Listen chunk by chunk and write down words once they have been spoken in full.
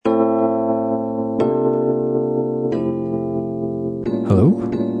Hello,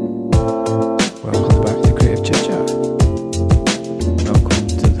 welcome back to Creative Chit Chat. Welcome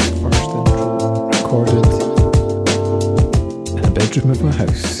to the first intro recorded in a bedroom of my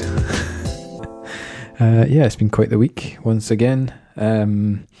house. Yeah, it's been quite the week once again,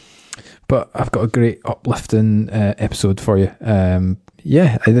 but I've got a great uplifting episode for you.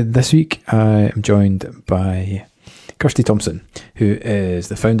 This week I am joined by Kirsty Thompson, who is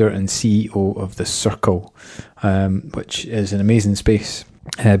the founder and CEO of The Circle, which is an amazing space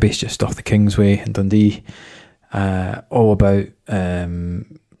based just off the Kingsway in Dundee, all about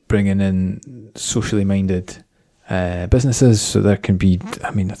bringing in socially minded businesses. So there can be,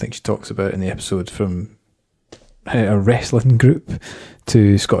 I think she talks about in the episode from a wrestling group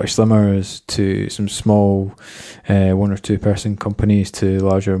to Scottish Slimmers to some small 1 or 2 person companies to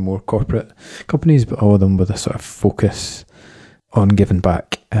larger, more corporate companies, but all of them with a sort of focus on giving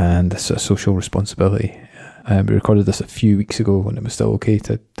back and this sort of social responsibility. We recorded this a few weeks ago when it was still okay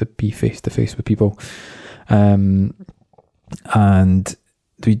to be face to face with people, and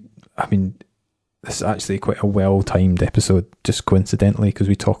this is actually quite a well-timed episode, just coincidentally, because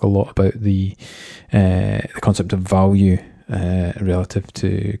we talk a lot about the concept of value relative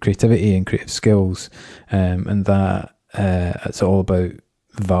to creativity and creative skills, and that it's all about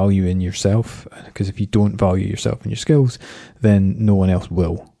valuing yourself, because if you don't value yourself and your skills, then no one else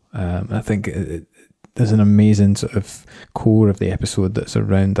will. I think there's an amazing sort of core of the episode that's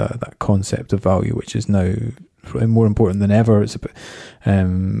around that concept of value, which is now more important than ever. It's about,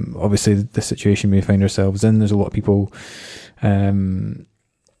 obviously the situation we find ourselves in, there's a lot of people who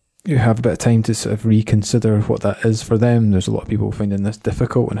have a bit of time to sort of reconsider what that is for them. There's a lot of people finding this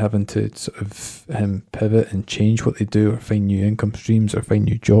difficult and having to sort of pivot and change what they do, or find new income streams, or find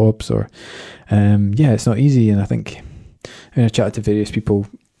new jobs, or it's not easy. And I think I chatted to various people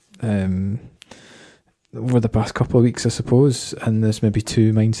over the past couple of weeks, I suppose, and there's maybe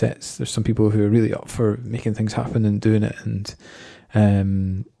 2 mindsets. There's some people who are really up for making things happen and doing it,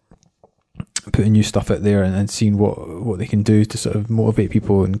 and putting new stuff out there and seeing what they can do to sort of motivate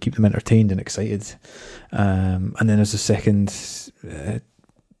people and keep them entertained and excited. And then there's a second sort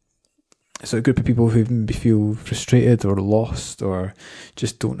of group of people who maybe feel frustrated or lost, or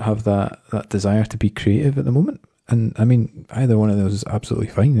just don't have that desire to be creative at the moment. And I mean, either one of those is absolutely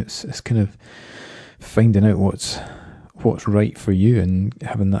fine. It's kind of finding out what's right for you and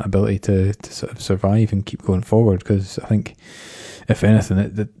having that ability to sort of survive and keep going forward. Because I think, if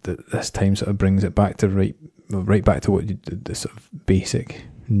anything, this time sort of brings it back to right back to what the sort of basic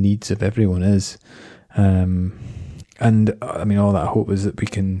needs of everyone is. And I mean, all that I hope is that we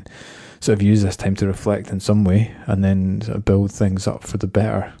can sort of use this time to reflect in some way, and then sort of build things up for the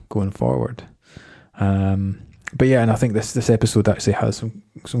better going forward. But yeah, and I think this episode actually has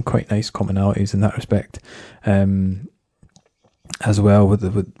some quite nice commonalities in that respect, as well with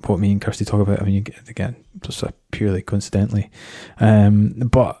what me and Kirsty talk about. I mean, again, just sort of purely coincidentally.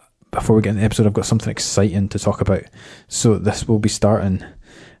 But before we get into the episode, I've got something exciting to talk about. So this will be starting.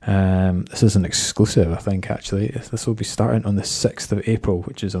 This is an exclusive, I think. Actually, this will be starting on the 6th of April,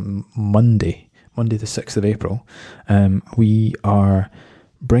 which is a Monday the 6th of April. We are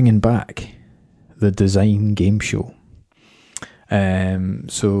bringing back the Design Game Show.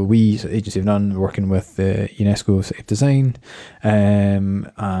 So we, Agency of None, working with the UNESCO City of Design,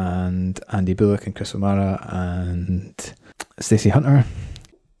 and Andy Bullock and Chris O'Mara and Stacey Hunter,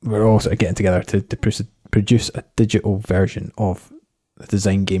 we're all sort of getting together to produce a digital version of the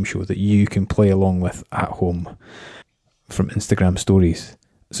Design Game Show that you can play along with at home from Instagram stories.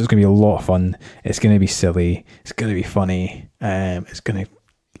 So it's going to be a lot of fun. It's going to be silly. It's going to be funny. It's going to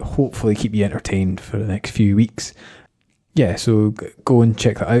hopefully keep you entertained for the next few weeks. Yeah, so go and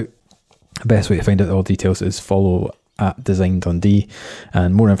check that out. The best way to find out all details is follow at Design Dundee,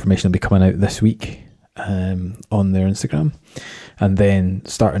 and more information will be coming out this week on their Instagram. And then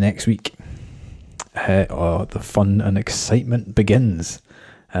starting next week, the fun and excitement begins.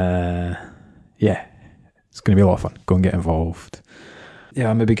 It's going to be a lot of fun. Go and get involved. Yeah,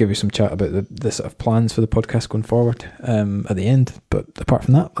 I'll maybe give you some chat about the sort of plans for the podcast going forward at the end. But apart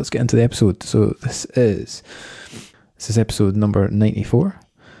from that, let's get into the episode. So this is episode number 94,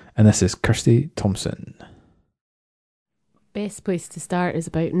 and this is Kirsty Thompson. Best place to start is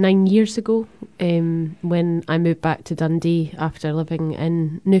about 9 years ago, when I moved back to Dundee after living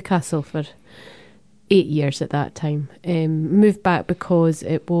in Newcastle for 8 years at that time. Moved back because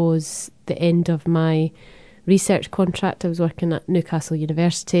it was the end of my research contract. I was working at Newcastle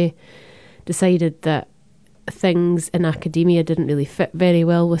University, decided that things in academia didn't really fit very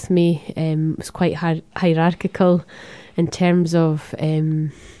well with me. It was quite hierarchical in terms of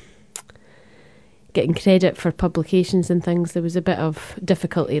getting credit for publications and things, there was a bit of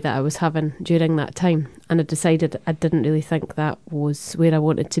difficulty that I was having during that time. And I decided I didn't really think that was where I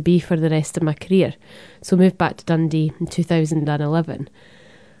wanted to be for the rest of my career. So I moved back to Dundee in 2011.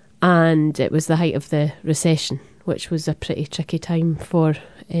 And it was the height of the recession, which was a pretty tricky time for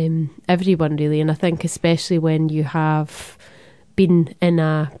everyone, really. And I think especially when you have been in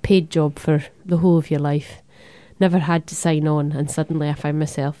a paid job for the whole of your life, never had to sign on, and suddenly I found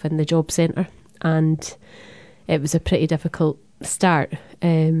myself in the job centre. And it was a pretty difficult start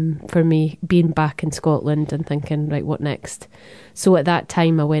for me, being back in Scotland and thinking, right, what next? So at that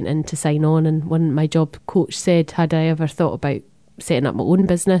time I went in to sign on, and when my job coach said, had I ever thought about setting up my own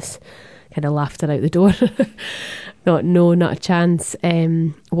business, kind of laughed her out the door. Thought, no, not a chance.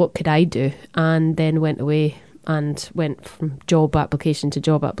 What could I do? And then went away and went from job application to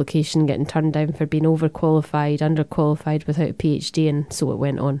job application, getting turned down for being overqualified, underqualified, without a PhD, and so it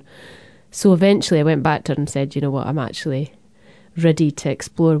went on. So eventually I went back to her and said, you know what, I'm actually ready to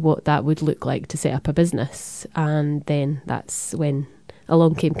explore what that would look like to set up a business. And then that's when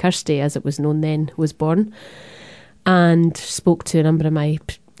Along Came Kirsty, as it was known then, was born, and spoke to a number of my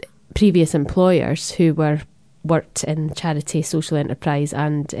previous employers who worked in charity, social enterprise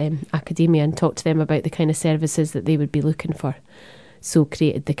and academia, and talked to them about the kind of services that they would be looking for. So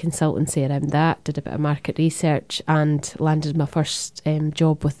created the consultancy around that, did a bit of market research, and landed my first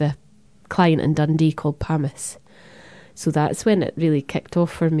job with a client in Dundee called PAMIS. So that's when it really kicked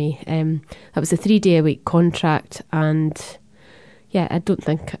off for me. That was a 3-day-a-week contract, and yeah, I don't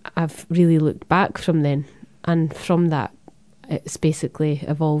think I've really looked back from then. And from that, it's basically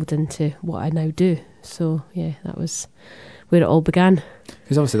evolved into what I now do. So yeah, that was where it all began.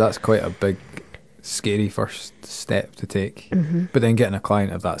 Because obviously that's quite a big, scary first step to take. Mm-hmm. But then getting a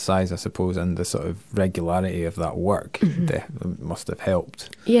client of that size, I suppose, and the sort of regularity of that work must have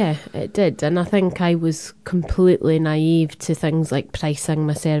helped. Yeah, it did. And I think I was completely naive to things like pricing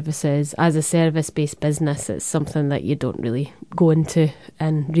my services. As a service-based business, it's something that you don't really go into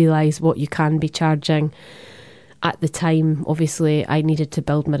and realise what you can be charging. At the time, obviously, I needed to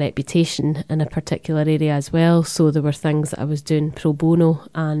build my reputation in a particular area as well. So there were things that I was doing pro bono,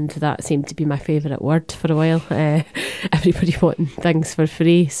 and that seemed to be my favourite word for a while. Everybody wanting things for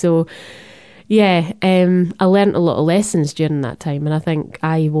free. So, yeah, I learnt a lot of lessons during that time. And I think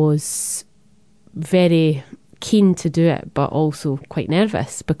I was very keen to do it, but also quite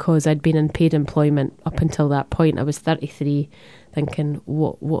nervous because I'd been in paid employment up until that point. I was 33, thinking,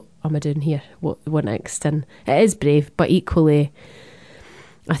 what am I doing here? What next? And it is brave, but equally,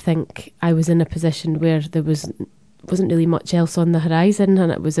 I think I was in a position where there wasn't really much else on the horizon,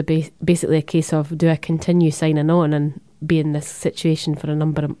 and it was basically a case of, do I continue signing on and be in this situation for a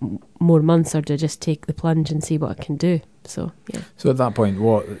number of more months, or do I just take the plunge and see what I can do? So yeah. So at that point,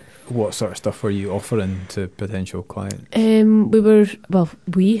 what sort of stuff were you offering to potential clients? I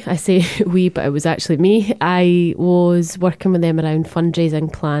say we, but it was actually me. I was working with them around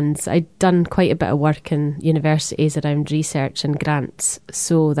fundraising plans. I'd done quite a bit of work in universities around research and grants,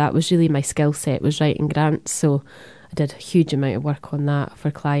 so that was really my skill set, was writing grants. So I did a huge amount of work on that for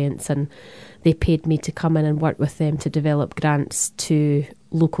clients, and they paid me to come in and work with them to develop grants to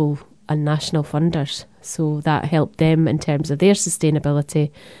local and national funders. So that helped them in terms of their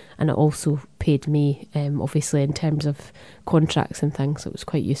sustainability, and it also paid me, obviously, in terms of contracts and things. So it was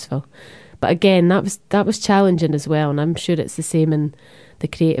quite useful. But again, that was challenging as well, and I'm sure it's the same in the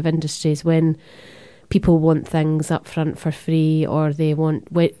creative industries when people want things up front for free, or they want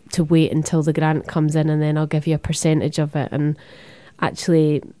to wait until the grant comes in and then I'll give you a percentage of it. And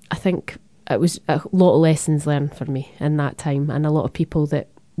actually, I think it was a lot of lessons learned for me in that time, and a lot of people that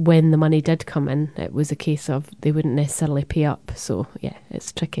when the money did come in, it was a case of they wouldn't necessarily pay up. So yeah,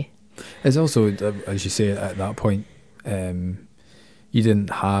 it's tricky. It's also, as you say, at that point, you didn't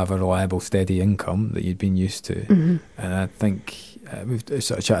have a reliable, steady income that you'd been used to. Mm-hmm. And I think we've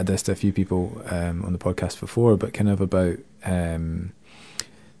sort of chatted this to a few people on the podcast before, but kind of about the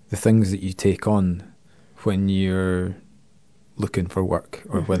things that you take on when you're looking for work,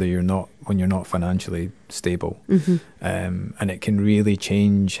 or whether when you're not financially stable. Mm-hmm. And it can really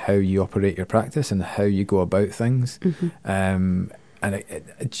change how you operate your practice and how you go about things. Mm-hmm. And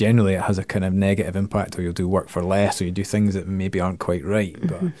it generally it has a kind of negative impact, or you'll do work for less, or you do things that maybe aren't quite right.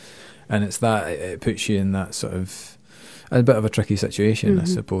 Mm-hmm. And it's that it puts you in that sort of a bit of a tricky situation, mm-hmm. I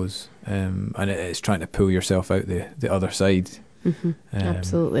suppose. And it's trying to pull yourself out the other side. Mm-hmm.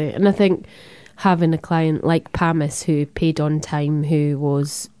 Absolutely. And I think having a client like PAMIS who paid on time, who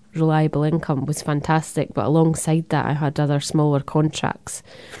was reliable income, was fantastic. But alongside that, I had other smaller contracts.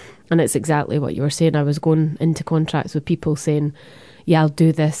 And it's exactly what you were saying. I was going into contracts with people saying, yeah, I'll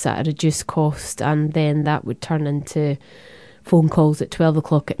do this at a reduced cost, and then that would turn into phone calls at 12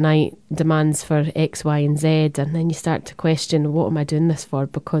 o'clock at night, demands for X, Y and Z, and then you start to question, what am I doing this for?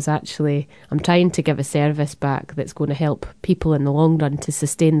 Because actually I'm trying to give a service back that's going to help people in the long run to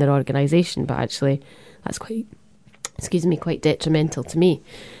sustain their organisation, but actually that's quite detrimental to me.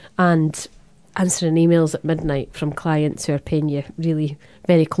 And answering emails at midnight from clients who are paying you really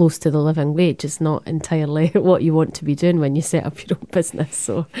very close to the living wage is not entirely what you want to be doing when you set up your own business.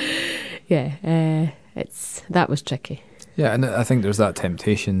 So yeah, that was tricky. Yeah, and I think there's that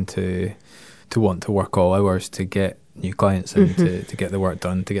temptation to want to work all hours to get new clients in, to get the work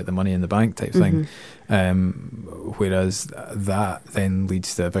done, to get the money in the bank type thing. Whereas that then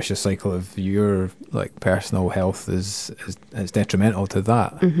leads to a vicious cycle of your like personal health is detrimental to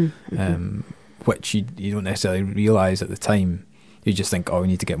that, which you don't necessarily realise at the time. You just think, oh, we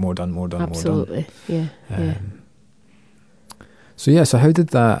need to get more done. Absolutely, yeah. So how did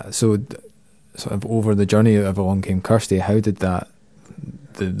that? So sort of over the journey of Along Came Kirsty, how did that,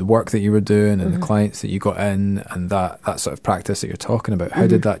 the work that you were doing and the clients that you got in and that sort of practice that you're talking about, how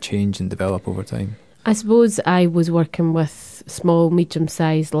did that change and develop over time? I suppose I was working with small,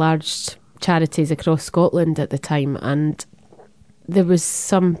 medium-sized, large charities across Scotland at the time, and there was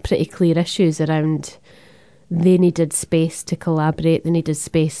some pretty clear issues around. They needed space to collaborate. They needed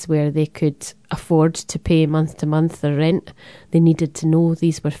space where they could afford to pay month to month their rent. They needed to know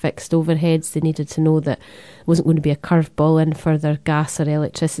these were fixed overheads. They needed to know that there wasn't going to be a curveball in for their gas or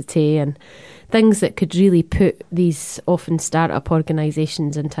electricity, and things that could really put these often start-up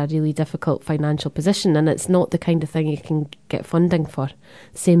organisations into a really difficult financial position. And it's not the kind of thing you can get funding for.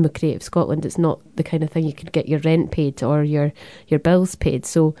 Same with Creative Scotland. It's not the kind of thing you could get your rent paid or your bills paid.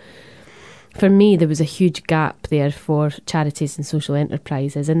 So for me, there was a huge gap there for charities and social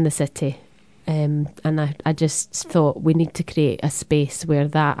enterprises in the city. And I just thought we need to create a space where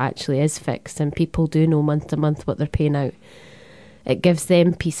that actually is fixed and people do know month to month what they're paying out. It gives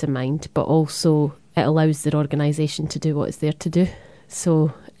them peace of mind, but also it allows their organisation to do what it's there to do.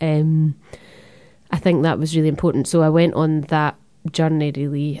 So I think that was really important. So I went on that journey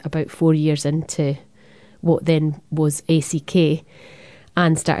really about 4 years into what then was ACK,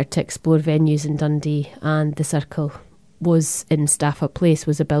 and started to explore venues in Dundee. And the Circle was in Stafford Place,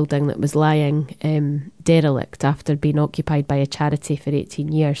 was a building that was lying derelict after being occupied by a charity for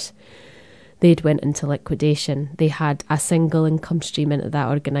 18 years. They'd went into liquidation. They had a single income stream into that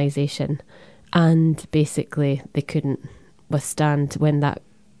organisation, and basically they couldn't withstand when that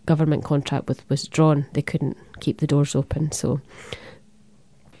government contract was withdrawn. They couldn't keep the doors open. So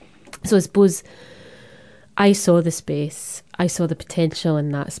I suppose I saw the space, I saw the potential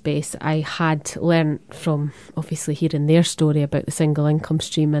in that space. I had learned from obviously hearing their story about the single income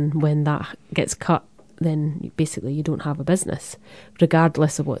stream, and when that gets cut, then basically you don't have a business,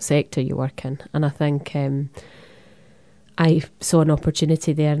 regardless of what sector you work in. And I think I saw an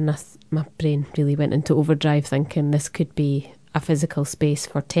opportunity there, and my brain really went into overdrive thinking this could be a physical space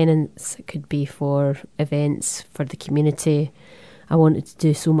for tenants, it could be for events, for the community. I wanted to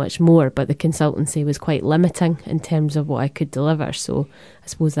do so much more, but the consultancy was quite limiting in terms of what I could deliver. So I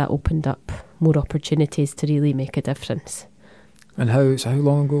suppose that opened up more opportunities to really make a difference. And how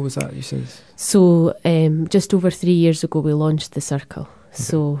long ago was that, you said? So just over 3 years ago we launched the Circle. Okay.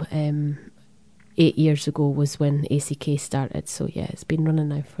 So 8 years ago was when ACK started. So yeah, it's been running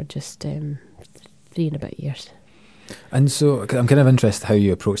now for just 3 and a bit years. And so I'm kind of interested how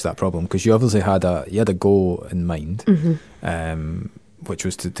you approached that problem, because you obviously had a goal in mind, which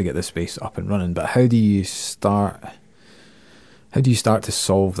was to get the space up and running. But how do you start to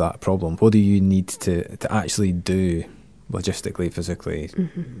solve that problem? What do you need to actually do logistically, physically,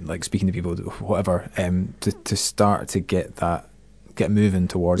 like speaking to people, whatever, to start to get moving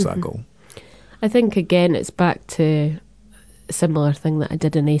towards that goal? I think again it's back to similar thing that I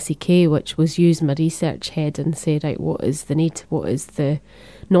did in ACK, which was use my research head and say, right, what is the need? What is the,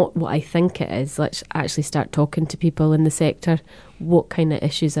 not what I think it is, let's actually start talking to people in the sector. What kind of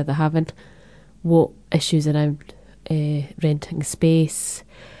issues are they having? What issues around renting space?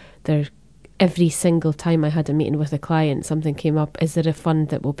 Every single time I had a meeting with a client, something came up, is there a fund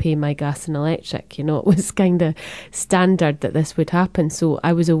that will pay my gas and electric? You know, it was kind of standard that this would happen. So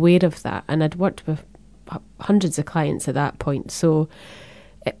I was aware of that, and I'd worked with hundreds of clients at that point, so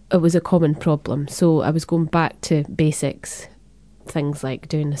it was a common problem. So I was going back to basics, things like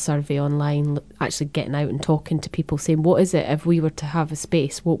doing a survey online, actually getting out and talking to people, saying, what is it, if we were to have a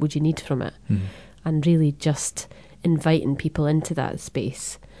space, what would you need from it? And really just inviting people into that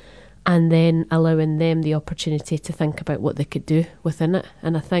space, and then allowing them the opportunity to think about what they could do within it.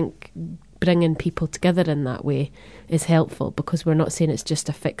 And I think bringing people together in that way is helpful, because we're not saying it's just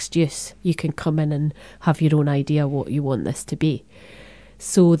a fixed use. You can come in and have your own idea what you want this to be.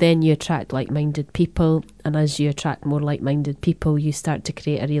 So then you attract like-minded people, and as you attract more like-minded people, you start to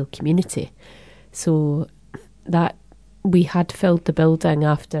create a real community. So that we had filled the building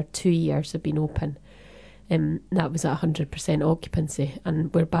after 2 years of being open. That was at 100% occupancy,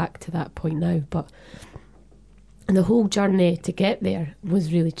 and we're back to that point now. But the whole journey to get there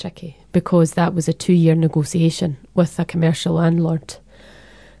was really tricky, because that was a 2-year negotiation with a commercial landlord.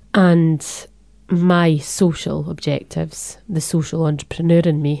 And my social objectives, the social entrepreneur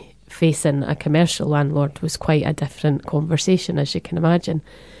in me facing a commercial landlord, was quite a different conversation, as you can imagine.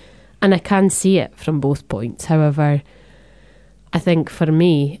 And I can see it from both points. However, I think for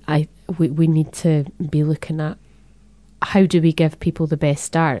me, we need to be looking at how do we give people the best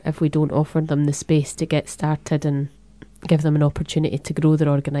start if we don't offer them the space to get started and give them an opportunity to grow their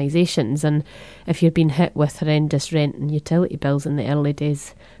organisations. And if you're being hit with horrendous rent and utility bills in the early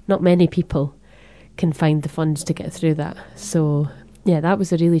days, not many people can find the funds to get through that. So yeah, that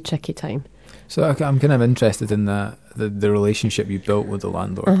was a really tricky time. So I'm kind of interested in the relationship you built with the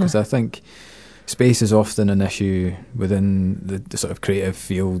landlord, because I think space is often an issue within the sort of creative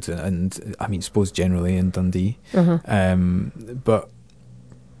field, and I mean, suppose generally in Dundee. But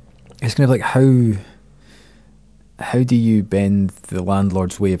it's kind of like, how do you bend the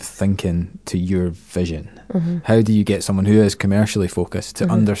landlord's way of thinking to your vision? How do you get someone who is commercially focused to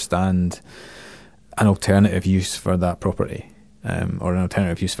understand an alternative use for that property, or an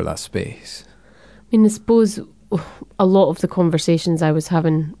alternative use for that space? I mean, I suppose a lot of the conversations I was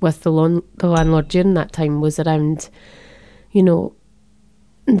having with the landlord during that time was around, you know,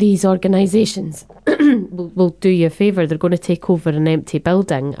 these organisations will do you a favour. They're going to take over an empty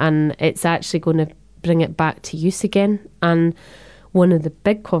building, and it's actually going to bring it back to use again. And one of the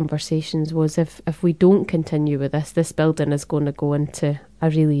big conversations was, if we don't continue with this building is going to go into a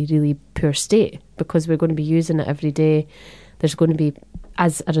really, really poor state, because we're going to be using it every day. There's going to be,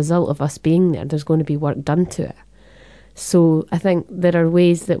 as a result of us being there, there's going to be work done to it. So I think there are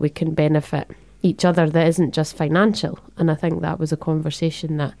ways that we can benefit each other that isn't just financial. And I think that was a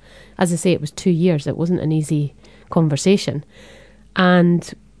conversation that, as I say, it was 2 years. It wasn't an easy conversation.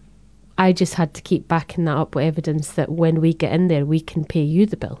 And I just had to keep backing that up with evidence that when we get in there, we can pay you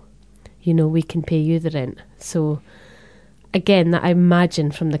the bill. You know, we can pay you the rent. So again, that I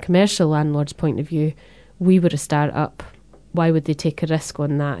imagine from the commercial landlord's point of view, we were a start-up. Why would they take a risk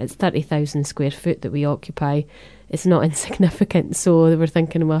on that? It's 30,000 square foot that we occupy. It's not insignificant. So they were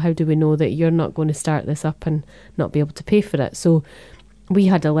thinking, well, how do we know that you're not going to start this up and not be able to pay for it? So we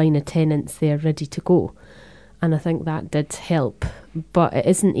had a line of tenants there ready to go. And I think that did help. But it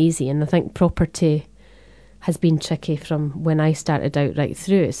isn't easy. And I think property has been tricky from when I started out right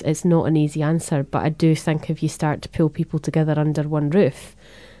through. It's not an easy answer. But I do think if you start to pull people together under one roof,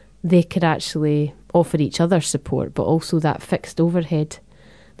 they could actually offer each other support, but also that fixed overhead,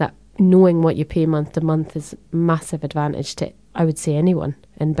 that knowing what you pay month to month is a massive advantage to, I would say, anyone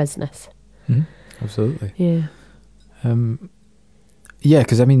in business. Absolutely. Yeah. Yeah,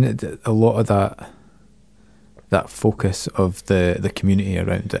 because I mean, a lot of that focus of the community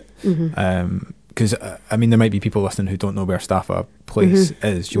around it. Because I mean, there might be people listening who don't know where Staffa Place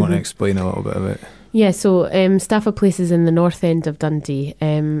is. Do you want to explain a little bit of it? Yeah, so Staffa Place is in the north end of Dundee.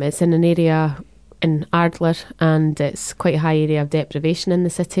 It's in an area in Ardler, and it's quite a high area of deprivation in the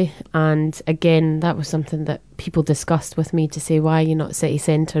city. And again, that was something that people discussed with me, to say, why are you not city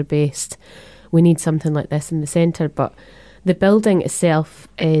centre based? We need something like this in the centre. But the building itself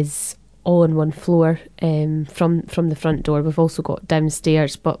is all on one floor from the front door. We've also got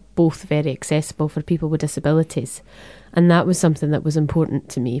downstairs, but both very accessible for people with disabilities. And that was something that was important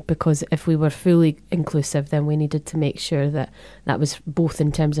to me, because if we were fully inclusive, then we needed to make sure that that was both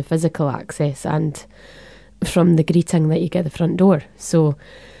in terms of physical access and from the greeting that you get at the front door. So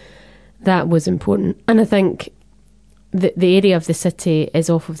that was important. And I think the area of the city is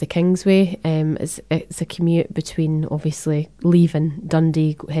off of the Kingsway. It's a commute between, obviously, leaving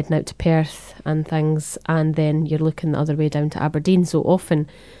Dundee, heading out to Perth and things, and then you're looking the other way down to Aberdeen. So often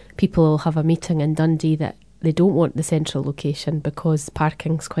people will have a meeting in Dundee that they don't want the central location because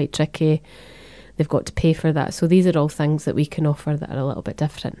parking's quite tricky. They've got to pay for that. So these are all things that we can offer that are a little bit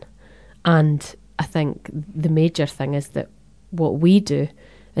different. And I think the major thing is that what we do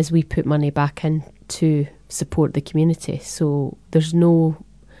is we put money back in to support the community. So there's no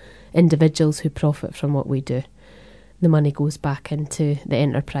individuals who profit from what we do. The money goes back into the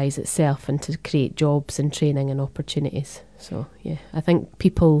enterprise itself and to create jobs and training and opportunities. So yeah, I think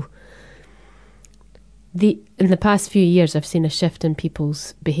people in the past few years, I've seen a shift in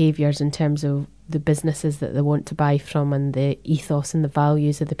people's behaviours in terms of the businesses that they want to buy from and the ethos and the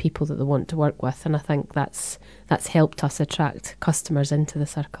values of the people that they want to work with. And I think that's helped us attract customers into the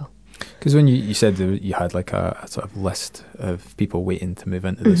circle. Because when you said that you had like a sort of list of people waiting to move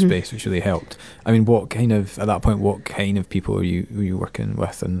into the space, which really helped. I mean, what kind of people were you working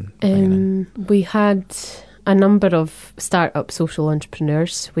with and bringing in? We had a number of start-up social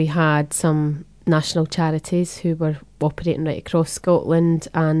entrepreneurs. We had some national charities who were operating right across Scotland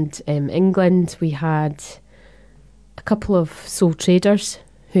and England. We had a couple of sole traders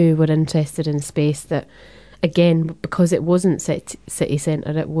who were interested in space that, again, because it wasn't city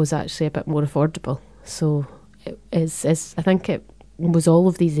centre, it was actually a bit more affordable. So I think it was all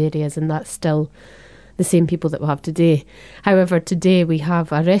of these areas, and that's still the same people that we have today. However, today we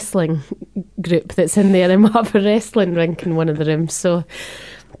have a wrestling group that's in there, and we have a wrestling rink in one of the rooms. So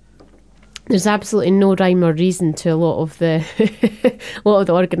there's absolutely no rhyme or reason to a lot of the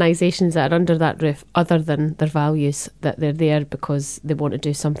organisations that are under that roof, other than their values, that they're there because they want to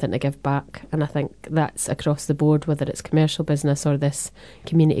do something to give back. And I think that's across the board, whether it's commercial business or this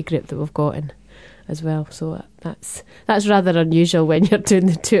community group that we've got in as well. So that's rather unusual when you're doing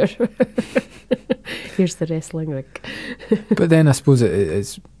the tour. Here's the wrestling rink. But then I suppose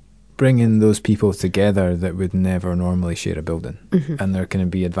it's bringing those people together that would never normally share a building, and there can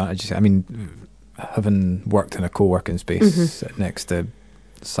be advantages. I mean, having worked in a co-working space next to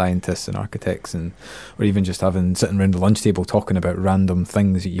scientists and architects, or even just sitting around the lunch table talking about random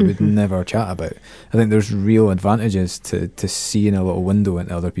things that you would never chat about, I think there's real advantages to seeing a little window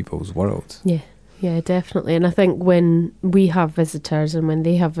into other people's worlds. Yeah, definitely. And I think when we have visitors and when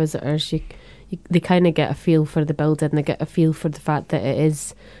they have visitors, they kind of get a feel for the building. They get a feel for the fact that it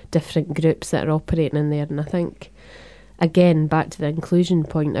is different groups that are operating in there. And I think, again, back to the inclusion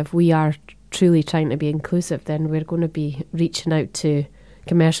point, if we are truly trying to be inclusive, then we're going to be reaching out to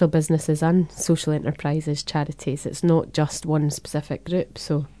commercial businesses and social enterprises, charities. It's not just one specific group.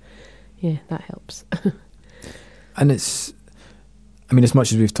 So, yeah, that helps. And as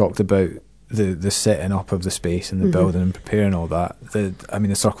much as we've talked about the setting up of the space and the building and preparing all that,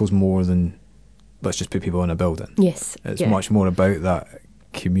 the circle's more than let's just put people in a building. Yes. It's much more about that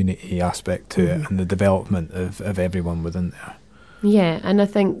community aspect to it and the development of everyone within there. Yeah, and I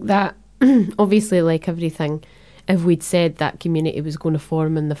think that obviously, like everything, if we'd said that community was going to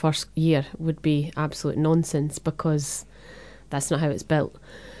form in the first year, would be absolute nonsense, because that's not how it's built.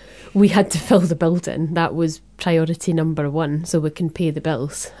 We had to fill the building. That was priority number one, so we can pay the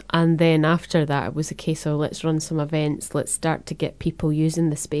bills. And then after that, it was a case of let's run some events, let's start to get people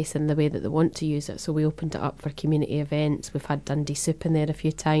using the space in the way that they want to use it. So we opened it up for community events. We've had Dundee Soup in there a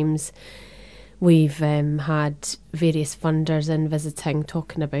few times. We've had various funders in visiting,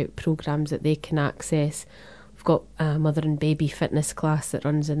 talking about programmes that they can access. We've got a mother and baby fitness class that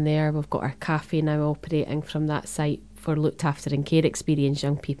runs in there. We've got our cafe now operating from that site for looked after and care experience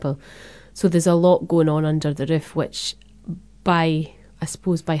young people. So there's a lot going on under the roof, which by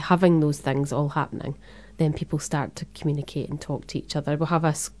having those things all happening, then people start to communicate and talk to each other. We'll have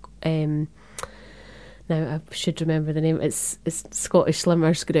now I should remember the name, it's Scottish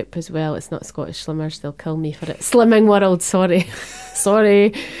Slimmers group as well. It's not Scottish Slimmers, they'll kill me for it. Slimming World, sorry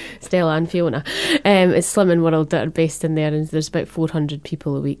Stella and Fiona. It's Slimming World that are based in there, and there's about 400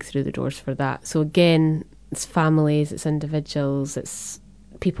 people a week through the doors for that. So again, it's families, it's individuals, it's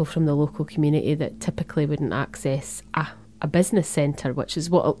people from the local community that typically wouldn't access a business centre, which is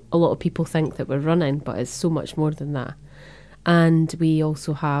what a lot of people think that we're running, but it's so much more than that. And we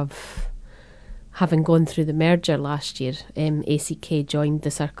also have, having gone through the merger last year, ACK joined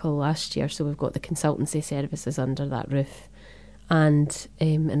the circle last year, so we've got the consultancy services under that roof. And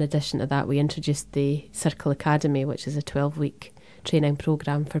in addition to that, we introduced the Circle Academy, which is a 12-week training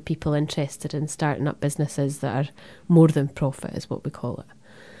programme for people interested in starting up businesses that are more than profit, is what we call it.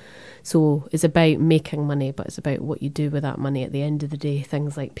 So it's about making money, but it's about what you do with that money at the end of the day.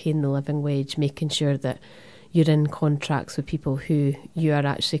 Things like paying the living wage, making sure that you're in contracts with people who you are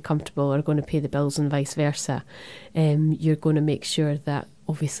actually comfortable are going to pay the bills, and vice versa. You're going to make sure that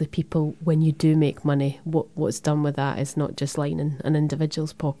obviously people, when you do make money, what's done with that is not just lining an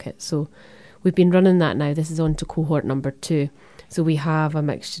individual's pocket. So we've been running that now. This is on to cohort number 2. So we have a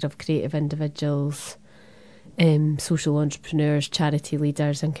mixture of creative individuals, social entrepreneurs, charity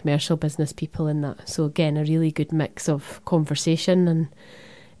leaders and commercial business people in that. So again, a really good mix of conversation, and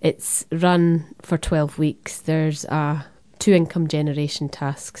it's run for 12 weeks. There's 2 income generation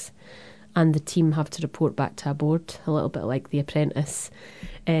tasks, and the team have to report back to a board, a little bit like The Apprentice,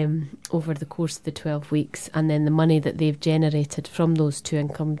 over the course of the 12 weeks. And then the money that they've generated from those 2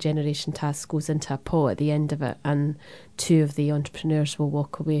 income generation tasks goes into a pot at the end of it, and 2 of the entrepreneurs will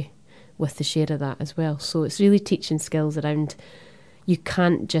walk away with the share of that as well. So it's really teaching skills around, you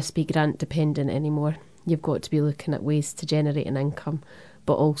can't just be grant dependent anymore. You've got to be looking at ways to generate an income,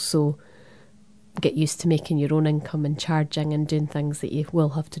 but also get used to making your own income and charging and doing things that you will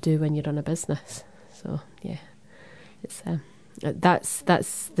have to do when you run a business. So yeah, it's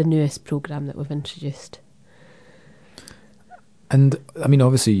that's the newest programme that we've introduced. And I mean,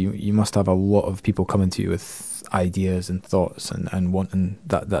 obviously you must have a lot of people coming to you with ideas and thoughts and wanting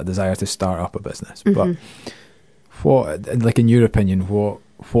that desire to start up a business. Mm-hmm. But what, like in your opinion,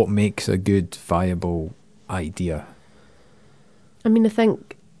 what makes a good viable idea? I mean, I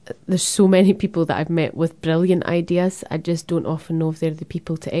think there's so many people that I've met with brilliant ideas. I just don't often know if they're the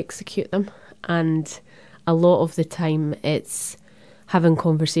people to execute them. And a lot of the time it's having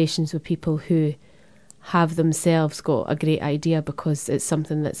conversations with people who have themselves got a great idea because it's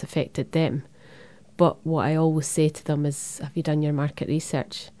something that's affected them. But what I always say to them is, have you done your market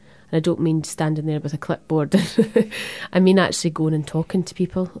research? And I don't mean standing there with a clipboard. I mean actually going and talking to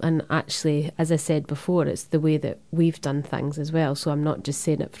people. And actually, as I said before, it's the way that we've done things as well. So I'm not just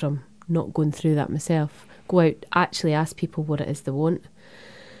saying it from not going through that myself. Go out, actually ask people what it is they want.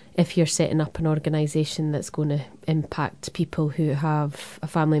 If you're setting up an organisation that's going to impact people who have a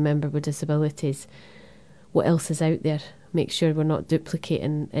family member with disabilities, what else is out there? Make sure we're not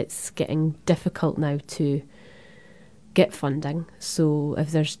duplicating. It's getting difficult now to get funding. So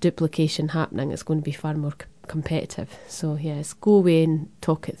if there's duplication happening, it's going to be far more competitive. So yes, go away and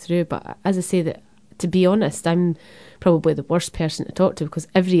talk it through. But as I say, that to be honest, I'm probably the worst person to talk to, because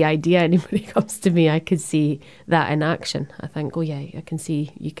every idea anybody comes to me, I could see that in action. I think, oh yeah, I can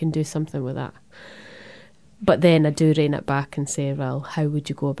see you can do something with that. But then I do rein it back and say, well, how would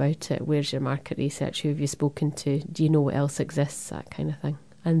you go about it? Where's your market research? Who have you spoken to? Do you know what else exists? That kind of thing.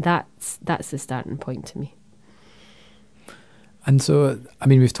 And that's the starting point to me. And so, I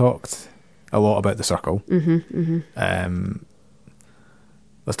mean, we've talked a lot about the circle. Mm-hmm, mm-hmm.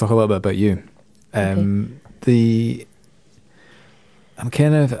 Let's talk a little bit about you. Okay. I'm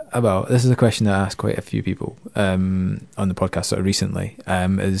kind of about, this is a question that I asked quite a few people on the podcast sort of recently,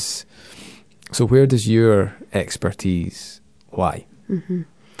 is, so where does your expertise lie? Mm-hmm.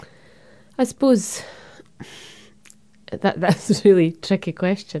 I suppose that's a really tricky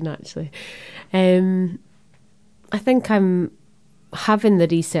question, actually. I think I'm having the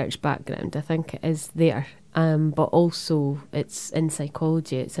research background, I think it is there, but also it's in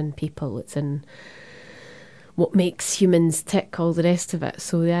psychology, it's in people, it's in what makes humans tick, all the rest of it.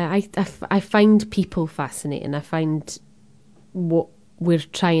 So yeah, I find people fascinating. I find what we're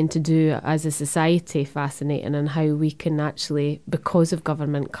trying to do as a society fascinating, and how we can actually, because of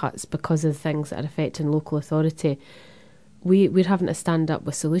government cuts, because of things that are affecting local authority, we're having to stand up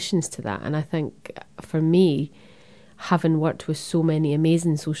with solutions to that. And I think for me, having worked with so many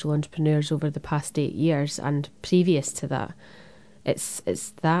amazing social entrepreneurs over the past 8 years and previous to that, it's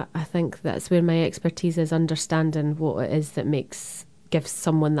that, I think that's where my expertise is, understanding what it is that gives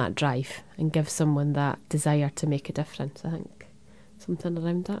someone that drive and gives someone that desire to make a difference. I think something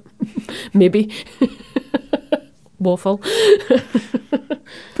around that. Maybe. Waffle.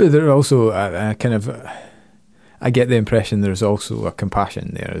 But there are also a kind of, I get the impression there's also a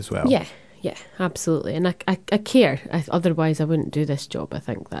compassion there as well. Yeah, absolutely. And I care. Otherwise I wouldn't do this job. I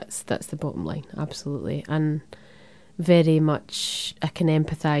think that's the bottom line. Absolutely. And very much I can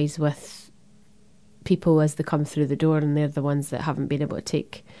empathise with people as they come through the door, and they're the ones that haven't been able to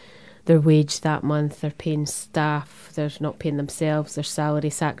take their wage that month. They're paying staff, they're not paying themselves, their salary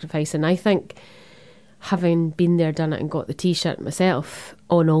sacrifice. And I think, having been there, done it and got the t-shirt myself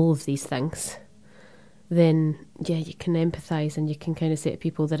on all of these things, then yeah, you can empathise, and you can kind of say to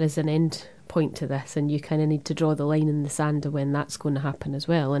people there is an end point to this, and you kind of need to draw the line in the sand of when that's going to happen as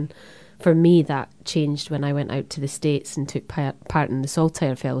well. And for me, that changed when I went out to the States and took part in the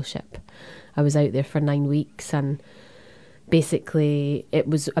Saltire Fellowship. I was out there for 9 weeks, and basically it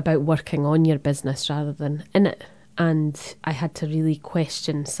was about working on your business rather than in it. And I had to really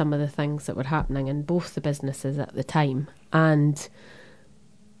question some of the things that were happening in both the businesses at the time. And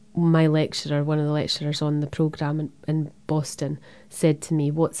my lecturer, one of the lecturers on the programme in Boston, said to me,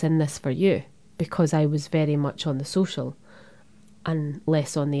 what's in this for you? Because I was very much on the social and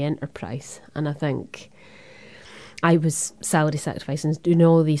less on the enterprise. And I think I was salary sacrificing, doing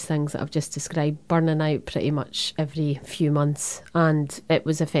all these things that I've just described, burning out pretty much every few months. And it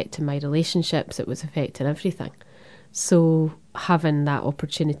was affecting my relationships, it was affecting everything. So having that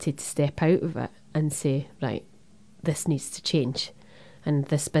opportunity to step out of it and say, right, this needs to change. And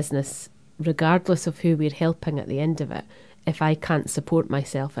this business, regardless of who we're helping at the end of it, if I can't support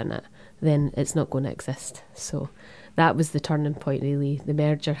myself in it, then it's not going to exist. So that was the turning point, really. The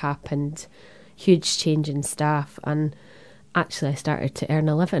merger happened, huge change in staff, and actually I started to earn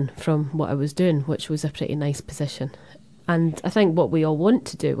a living from what I was doing, which was a pretty nice position. And I think what we all want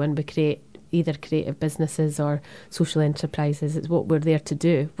to do when we create either creative businesses or social enterprises, it's what we're there to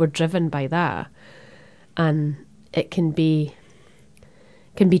do. We're driven by that. And it can be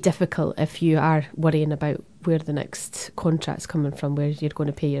difficult if you are worrying about where the next contract's coming from, where you're going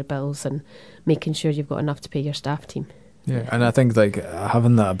to pay your bills and making sure you've got enough to pay your staff team. Yeah, and I think like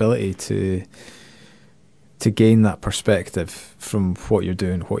having that ability to gain that perspective from what you're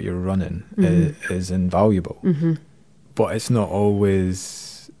doing, what you're running, is invaluable. Mm-hmm. But it's not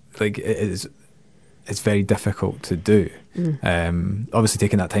always like it's very difficult to do. Obviously,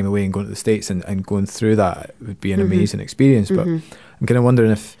 taking that time away and going to the States and going through that would be an amazing experience. But I'm kind of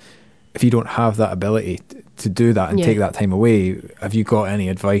wondering if you don't have that ability to do that and take that time away, have you got any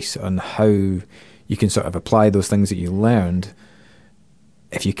advice on how you can sort of apply those things that you learned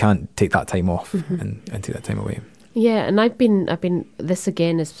if you can't take that time off and take that time away? Yeah, and I've been this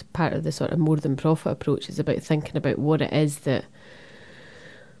again is part of the sort of more than profit approach. Is about thinking about what it is that,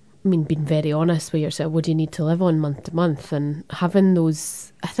 I mean, being very honest with yourself, what do you need to live on month to month, and having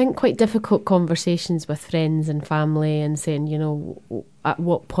those, I think, quite difficult conversations with friends and family and saying, you know, at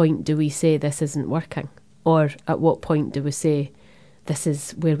what point do we say this isn't working? Or at what point do we say this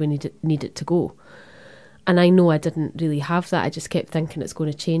is where we need it to go? And I know I didn't really have that. I just kept thinking it's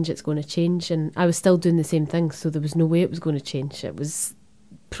going to change. And I was still doing the same thing, so there was no way it was going to change. It was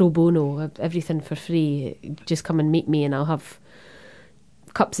pro bono, everything for free. Just come and meet me and I'll have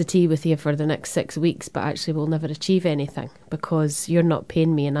cups of tea with you for the next 6 weeks, but actually we'll never achieve anything because you're not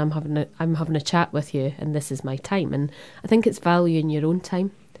paying me and I'm having a chat with you and this is my time. And I think it's valuing your own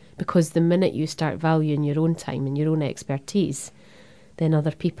time, because the minute you start valuing your own time and your own expertise, then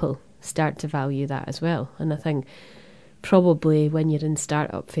other people start to value that as well. And I think probably when you're in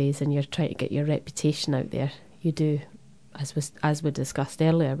startup phase and you're trying to get your reputation out there, you do, as we discussed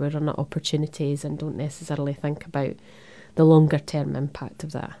earlier, we run at opportunities and don't necessarily think about the longer term impact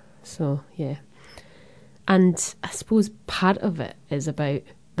of that. So yeah, and I suppose part of it is about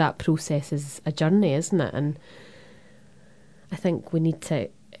that process is a journey, isn't it? And I think we need to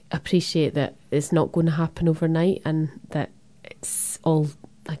appreciate that it's not going to happen overnight and that it's all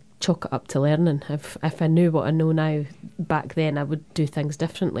like chalk it up to learning. If I knew what I know now back then, I would do things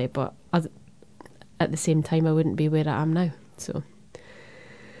differently, but at the same time I wouldn't be where I am now. So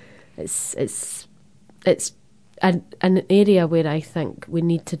it's an area where I think we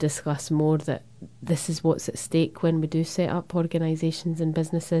need to discuss more, that this is what's at stake when we do set up organisations and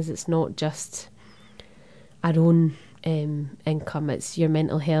businesses. It's not just our own income, it's your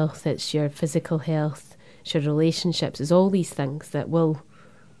mental health, it's your physical health, it's your relationships, it's all these things that will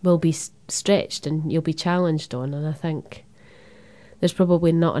be stretched and you'll be challenged on. And I think there's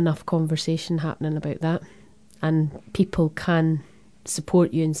probably not enough conversation happening about that, and people can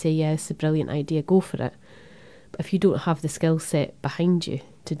support you and say, yeah, it's a brilliant idea, go for it. But if you don't have the skill set behind you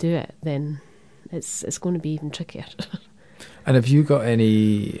to do it, then it's going to be even trickier. And have you got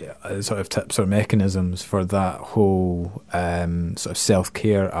any sort of tips or mechanisms for that whole sort of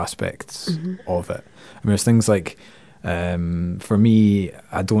self-care aspects of it? I mean, there's things like, for me,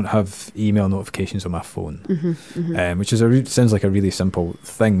 I don't have email notifications on my phone, which is sounds like a really simple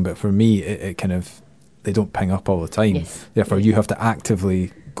thing, but for me, it kind of, they don't ping up all the time. Yes. Therefore, you have to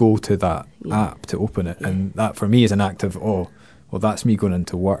actively go to that app to open it, and that for me is an act of, oh, well, that's me going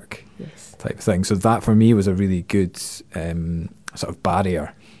into work type of thing. So that for me was a really good sort of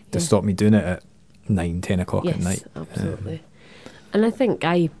barrier to stop me doing it at 9-10 o'clock at night. Absolutely. And I think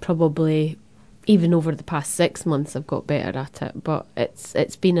I probably, even over the past 6 months, I've got better at it, but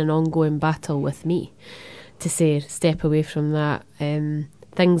it's been an ongoing battle with me to say step away from that.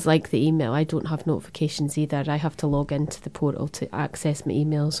 Things like the email, I don't have notifications either. I have to log into the portal to access my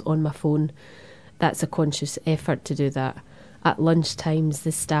emails on my phone. That's a conscious effort to do that. At lunchtimes,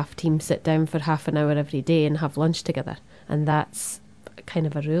 the staff team sit down for half an hour every day and have lunch together. And that's kind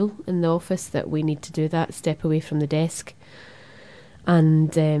of a rule in the office, that we need to do that, step away from the desk.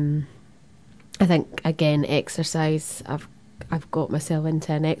 And I think, again, exercise. I've got myself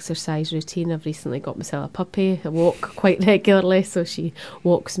into an exercise routine. I've recently got myself a puppy. I walk quite regularly, so she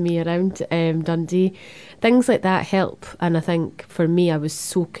walks me around Dundee. Things like that help. And I think for me, I was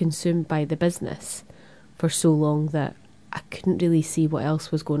so consumed by the business for so long that I couldn't really see what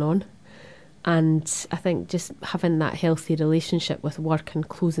else was going on. And I think just having that healthy relationship with work and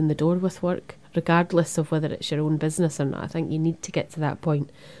closing the door with work, regardless of whether it's your own business or not, I think you need to get to that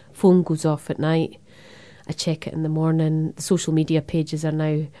point. Phone goes off at night. I check it in the morning. The social media pages are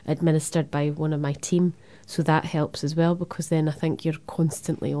now administered by one of my team. So that helps as well, because then I think you're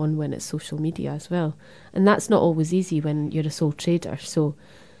constantly on when it's social media as well. And that's not always easy when you're a sole trader. So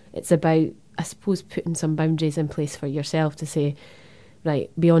it's about, I suppose, putting some boundaries in place for yourself to say, right,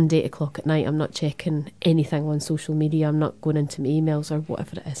 beyond 8 o'clock at night, I'm not checking anything on social media. I'm not going into my emails or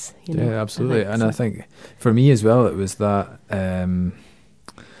whatever it is. You know? Yeah, absolutely. I think for me as well, it was that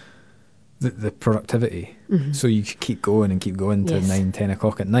the productivity. Mm-hmm. So you keep going and keep going to 9, 10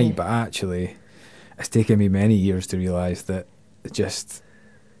 o'clock at night, but actually it's taken me many years to realise that just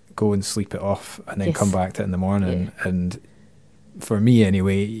go and sleep it off and then come back to it in the morning. Yeah. And for me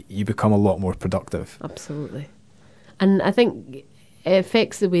anyway, you become a lot more productive. Absolutely. And I think it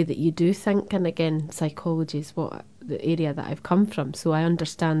affects the way that you do think. And again, psychology is the area that I've come from. So I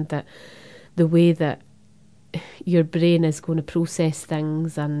understand that the way that your brain is going to process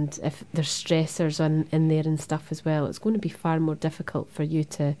things, and if there's stressors in there and stuff as well, it's going to be far more difficult for you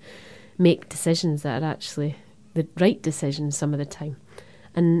to make decisions that are actually the right decisions some of the time.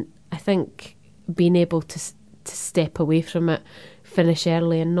 And I think being able to step away from it, finish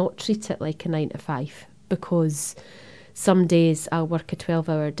early and not treat it like a 9 to 5, because some days I'll work a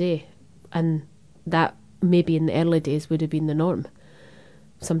 12-hour day, and that maybe in the early days would have been the norm.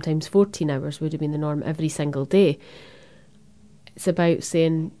 Sometimes 14 hours would have been the norm every single day. It's about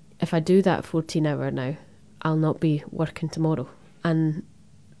saying, if I do that 14 hour now, I'll not be working tomorrow. And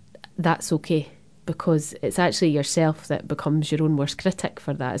that's okay, because it's actually yourself that becomes your own worst critic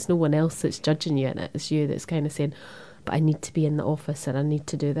for that. It's no one else that's judging you in it. It's you that's kind of saying, but I need to be in the office and I need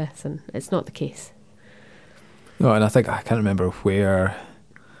to do this. And it's not the case. No, and I think I can't remember where.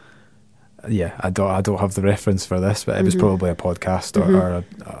 Yeah, I don't have the reference for this, but it was probably a podcast or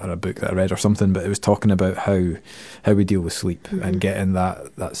a book that I read or something. But it was talking about how we deal with sleep and getting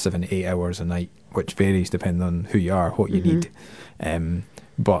that 7 to 8 hours a night, which varies depending on who you are, what you need.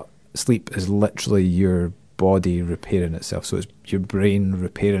 But sleep is literally your body repairing itself. So it's your brain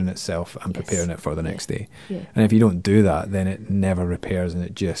repairing itself and preparing it for the next day. Yeah. And if you don't do that, then it never repairs and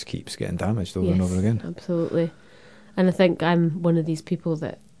it just keeps getting damaged over and over again. Absolutely. And I think I'm one of these people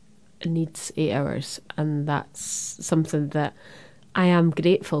that needs 8 hours, and that's something that I am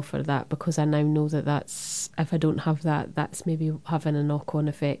grateful for, that because I now know that that's, if I don't have that, that's maybe having a knock-on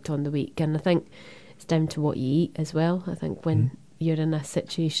effect on the week. And I think it's down to what you eat as well. I think when you're in a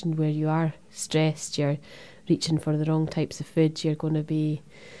situation where you are stressed, you're reaching for the wrong types of food, you're going to be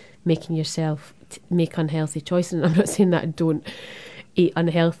making yourself make unhealthy choices. And I'm not saying that I don't eat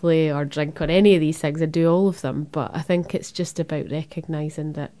unhealthily or drink or any of these things. I do all of them, but I think it's just about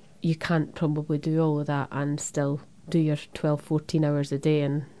recognising that you can't probably do all of that and still do your 12, 14 hours a day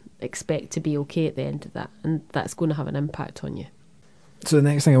and expect to be okay at the end of that. And that's going to have an impact on you. So the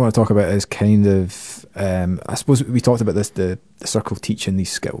next thing I want to talk about is kind of, I suppose we talked about this, the circle teaching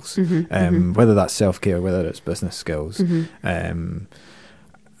these skills, whether that's self-care, whether it's business skills. I'm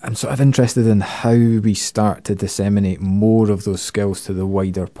sort of interested in how we start to disseminate more of those skills to the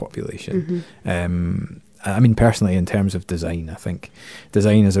wider population. I mean, personally, in terms of design, I think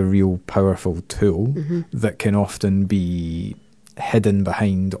design is a real powerful tool that can often be hidden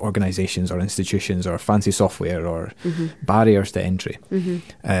behind organisations or institutions or fancy software or barriers to entry.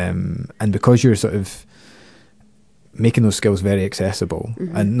 And because you're sort of making those skills very accessible,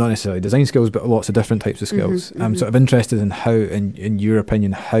 and not necessarily design skills, but lots of different types of skills, I'm sort of interested in how, in your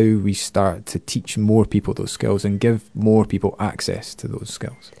opinion, how we start to teach more people those skills and give more people access to those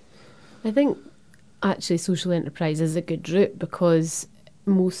skills. I think actually social enterprise is a good route, because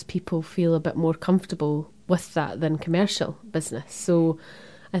most people feel a bit more comfortable with that than commercial business. So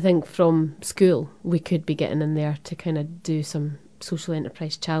I think from school we could be getting in there to kind of do some social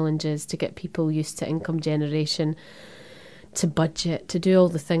enterprise challenges to get people used to income generation, to budget, to do all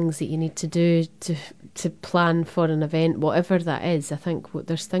the things that you need to do to plan for an event, whatever that is. I think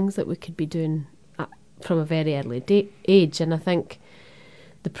there's things that we could be doing from a very early age. And I think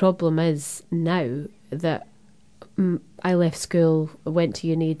the problem is now that I left school, went to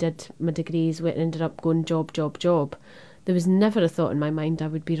uni, did my degrees, ended up going job. There was never a thought in my mind I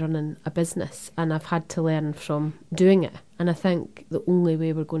would be running a business, and I've had to learn from doing it. And I think the only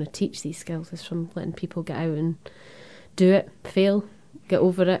way we're going to teach these skills is from letting people get out and do it, fail, get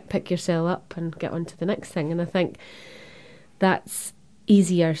over it, pick yourself up and get on to the next thing. And I think that's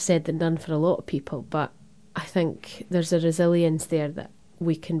easier said than done for a lot of people, but I think there's a resilience there that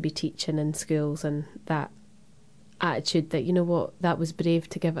we can be teaching in schools, and that attitude that, you know what, that was brave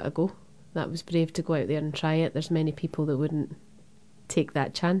to give it a go. That was brave to go out there and try it. There's many people that wouldn't take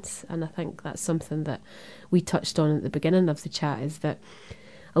that chance, and I think that's something that we touched on at the beginning of the chat, is that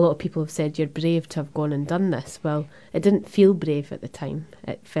a lot of people have said you're brave to have gone and done this. Well, it didn't feel brave at the time.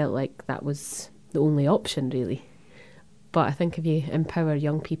 It felt like that was the only option, really. But I think if you empower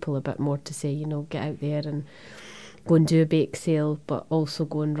young people a bit more to say, you know, get out there and go and do a bake sale, but also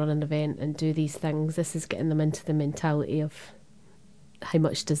go and run an event and do these things, this is getting them into the mentality of how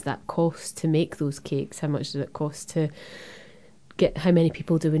much does that cost to make those cakes? How much does it cost to get, how many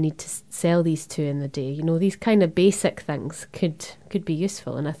people do we need to sell these to in the day? You know, these kind of basic things could be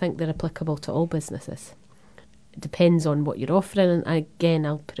useful, and I think they're applicable to all businesses. It depends on what you're offering, and again,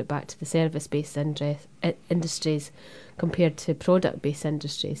 I'll put it back to the service-based industries compared to product-based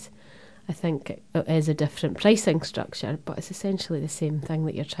industries. I think it is a different pricing structure, but it's essentially the same thing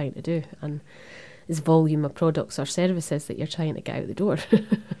that you're trying to do, and is volume of products or services that you're trying to get out the door.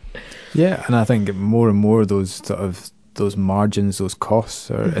 Yeah, and I think more and more those margins, those costs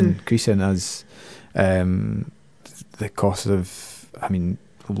are increasing as the cost of,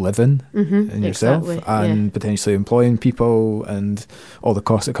 living in yourself, and potentially employing people and all the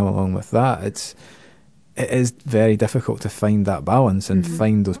costs that come along with that. It is very difficult to find that balance and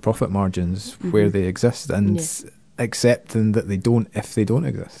find those profit margins where they exist, and accepting that they don't if they don't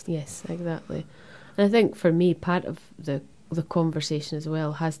exist. Yes, exactly. And I think for me, part of the conversation as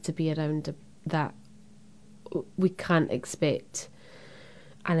well has to be around that we can't expect,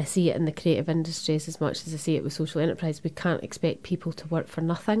 and I see it in the creative industries as much as I see it with social enterprise, we can't expect people to work for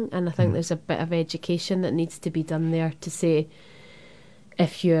nothing. And I think there's a bit of education that needs to be done there to say,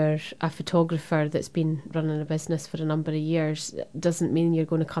 if you're a photographer that's been running a business for a number of years, it doesn't mean you're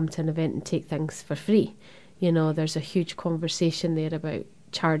going to come to an event and take things for free. You know, there's a huge conversation there about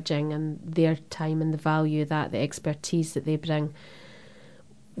charging and their time and the value of that, the expertise that they bring.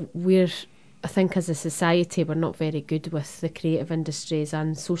 I think as a society, we're not very good with the creative industries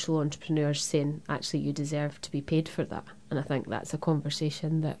and social entrepreneurs saying, actually, you deserve to be paid for that. And I think that's a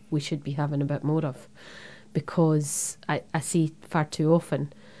conversation that we should be having a bit more of, because I see far too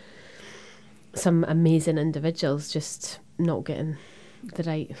often some amazing individuals just not getting the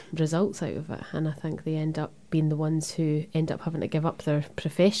right results out of it. And I think they end up being the ones who end up having to give up their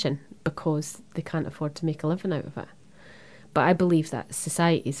profession because they can't afford to make a living out of it. But I believe that's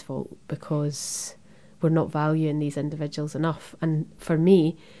society's fault, because we're not valuing these individuals enough. And for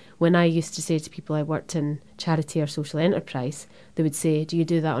me, when I used to say to people I worked in charity or social enterprise, they would say, do you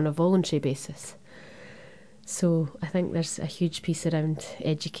do that on a voluntary basis? So I think there's a huge piece around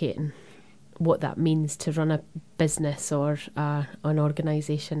educating what that means to run a business or an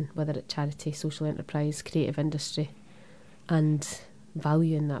organisation, whether it's charity, social enterprise, creative industry, and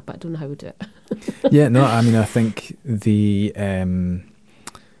valuing that. But I don't know how we do it. Yeah, no, I think the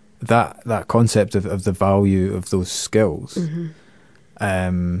that concept of the value of those skills.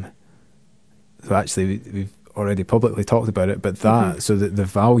 So actually, we've already publicly talked about it, but so that the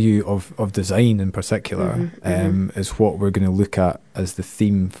value of design in particular is what we're going to look at as the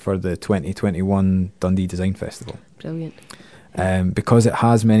theme for the 2021 Dundee Design Festival. Brilliant. Because it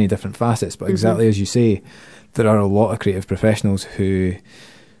has many different facets, but exactly as you say, there are a lot of creative professionals who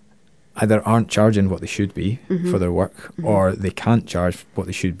either aren't charging what they should be for their work, or they can't charge what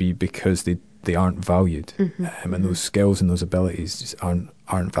they should be because they aren't valued, and those skills and those abilities just aren't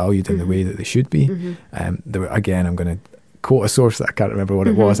valued in the way that they should be. Again, I'm going to quote a source that I can't remember what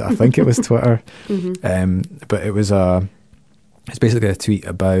it was. I think it was Twitter, but it's basically a tweet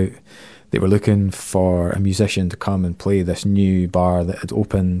about they were looking for a musician to come and play this new bar that had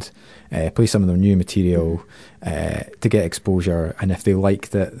opened, play some of their new material to get exposure, and if they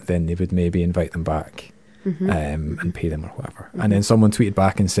liked it, then they would maybe invite them back and pay them or whatever. And then someone tweeted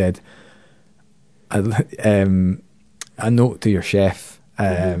back and said, a note to your chef,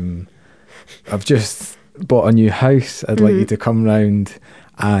 I've just bought a new house, I'd like you to come round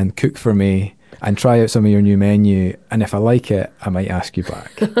and cook for me and try out some of your new menu, and if I like it, I might ask you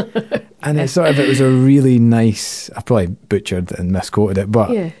back. And it was a really nice, I probably butchered and misquoted it, but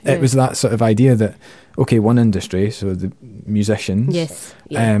it was that sort of idea that, okay, one industry, so the musicians,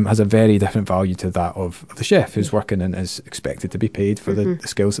 has a very different value to that of the chef who's working and is expected to be paid for the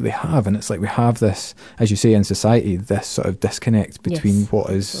skills that they have. And it's like we have this, as you say, in society, this sort of disconnect between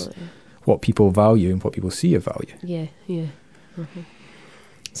what people value and what people see of value. Yeah.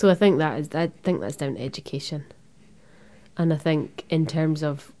 So I think that's down to education. And I think in terms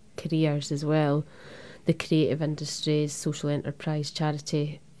of careers as well, the creative industries, social enterprise,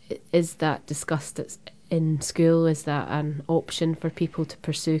 charity, is that discussed in school? Is that an option for people to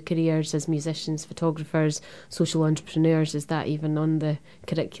pursue careers as musicians, photographers, social entrepreneurs? Is that even on the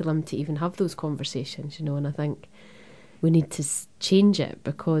curriculum to even have those conversations, you know? And I think we need to change it,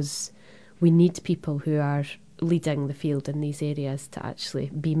 because we need people who are leading the field in these areas to actually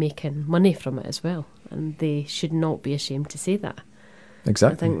be making money from it as well. And they should not be ashamed to say that.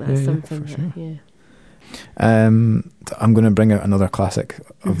 Exactly. I think that's something for that, sure. I'm going to bring out another classic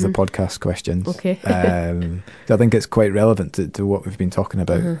of the podcast questions. Okay. I think it's quite relevant to what we've been talking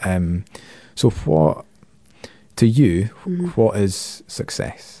about. So what, to you, what is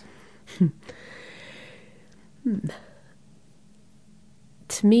success?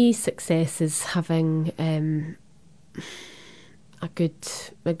 To me, success is having a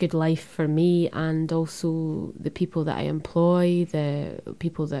good life for me, and also the people that I employ, the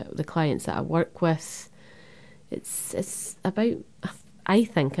clients that I work with. It's about, I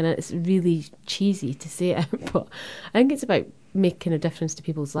think, and it's really cheesy to say it, but I think it's about making a difference to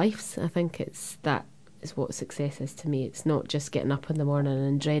people's lives. I think that is what success is to me. It's not just getting up in the morning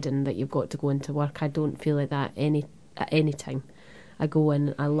and dreading that you've got to go into work. I don't feel like that at any time. I go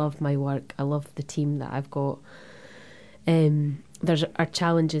in, I love my work, I love the team that I've got. There are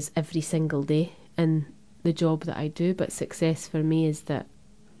challenges every single day in the job that I do, but success for me is that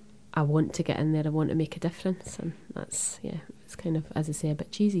I want to get in there, I want to make a difference, and that's, it's kind of, as I say, a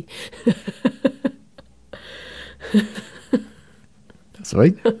bit cheesy. That's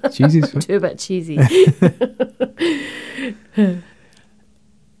right. Cheesy. Too a bit cheesy.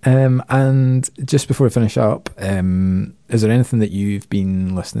 And just before we finish up, is there anything that you've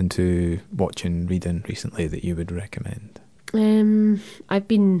been listening to, watching, reading recently that you would recommend? I've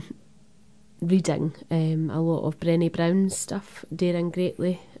been reading a lot of Brené Brown's stuff, Daring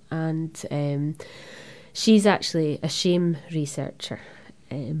Greatly, and she's actually a shame researcher,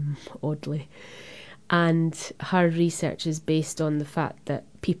 oddly, and her research is based on the fact that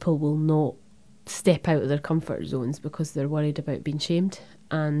people will not step out of their comfort zones because they're worried about being shamed,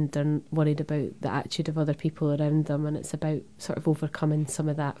 and they're worried about the attitude of other people around them, and it's about sort of overcoming some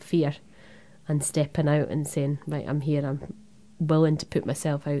of that fear and stepping out and saying, right, I'm here, I'm willing to put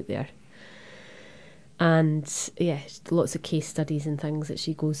myself out there. And lots of case studies and things that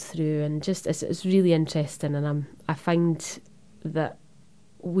she goes through, and just it's really interesting. And I find that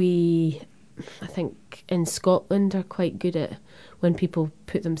I think in Scotland are quite good at when people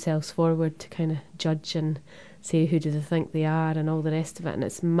put themselves forward to kind of judge and say who do they think they are and all the rest of it. And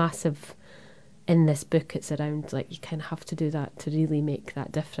it's massive in this book. It's around, like, you kind of have to do that to really make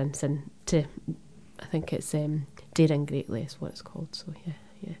that difference, and I think it's Daring Greatly is what it's called. So yeah.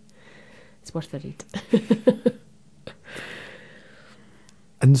 It's worth a read.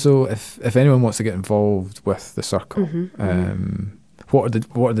 And so, if anyone wants to get involved with the circle, what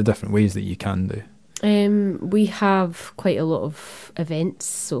are the different ways that you can do? We have quite a lot of events,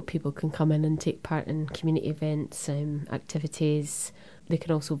 so people can come in and take part in community events, activities. They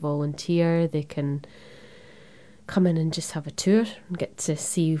can also volunteer. They can come in and just have a tour and get to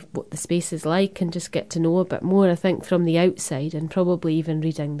see what the space is like and just get to know a bit more. I think from the outside, and probably even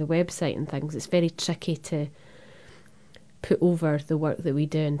reading the website and things, it's very tricky to put over the work that we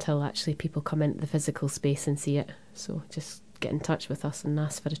do until actually people come into the physical space and see it. So just get in touch with us and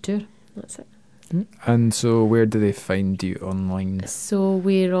ask for a tour. That's it. And so where do they find you online? So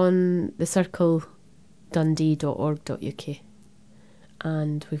we're on the circledundee.org.uk,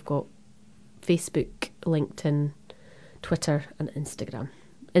 and we've got Facebook, LinkedIn, Twitter and Instagram.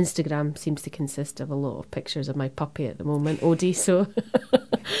 Instagram seems to consist of a lot of pictures of my puppy at the moment, Odie, so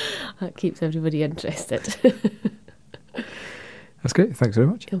that keeps everybody interested. That's great. Thanks very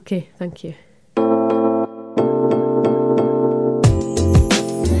much. Okay, thank you.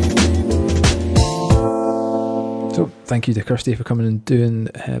 So thank you to Kirsty for coming and doing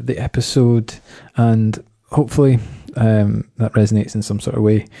the episode, and hopefully that resonates in some sort of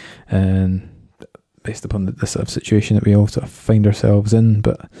way, and based upon the sort of situation that we all sort of find ourselves in.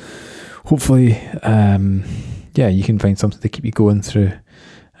 But hopefully you can find something to keep you going through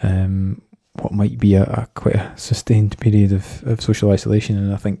what might be a quite a sustained period of social isolation.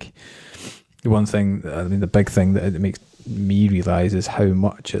 And I think the big thing that it makes me realise is how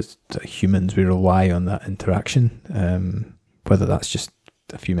much as humans we rely on that interaction, whether that's just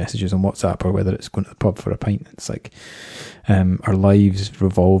a few messages on WhatsApp or whether it's going to the pub for a pint. It's like our lives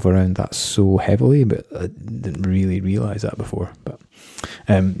revolve around that so heavily, but I didn't really realise that before. But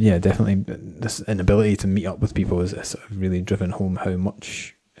definitely this inability to meet up with people is sort of really driven home how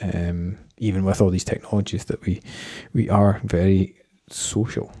much, even with all these technologies, that we are very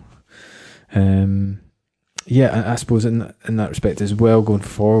social. I suppose in that respect as well, going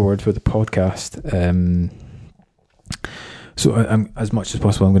forward with the podcast. So I'm, as much as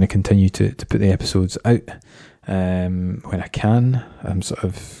possible, I'm going to continue to put the episodes out when I can. I'm sort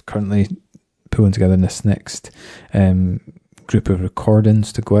of currently pulling together this next group of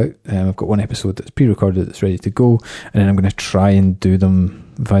recordings to go out. I've got one episode that's pre-recorded that's ready to go, and then I'm going to try and do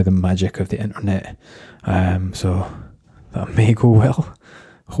them via the magic of the internet. So that may go well.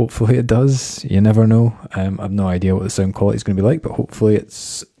 Hopefully it does. You never know. I have no idea what the sound quality is going to be like, but hopefully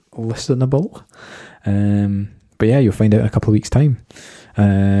it's listenable. But yeah, you'll find out in a couple of weeks' time.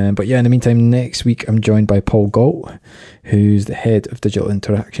 But yeah, in the meantime, next week I'm joined by Paul Galt, who's the head of digital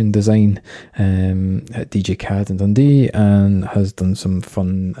interaction design at DJ CAD in Dundee, and has done some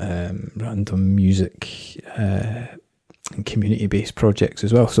fun random music and community-based projects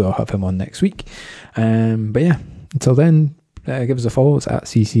as well. So I'll have him on next week. But yeah, until then, give us a follow. It's at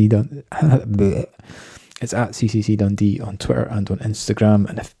CC It's at CCC Dundee on Twitter and on Instagram.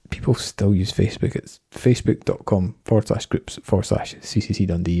 And if people still use Facebook, it's facebook.com/groups/CCC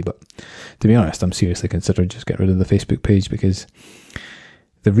Dundee. But to be honest, I'm seriously considering just getting rid of the Facebook page because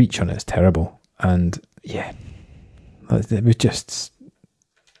the reach on it is terrible. And yeah, it would just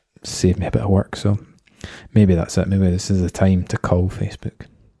save me a bit of work. So maybe that's it. Maybe this is the time to cull Facebook.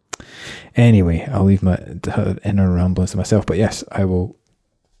 Anyway, I'll leave my inner ramblings to myself. But yes, I will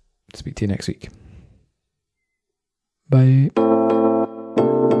speak to you next week. Bye.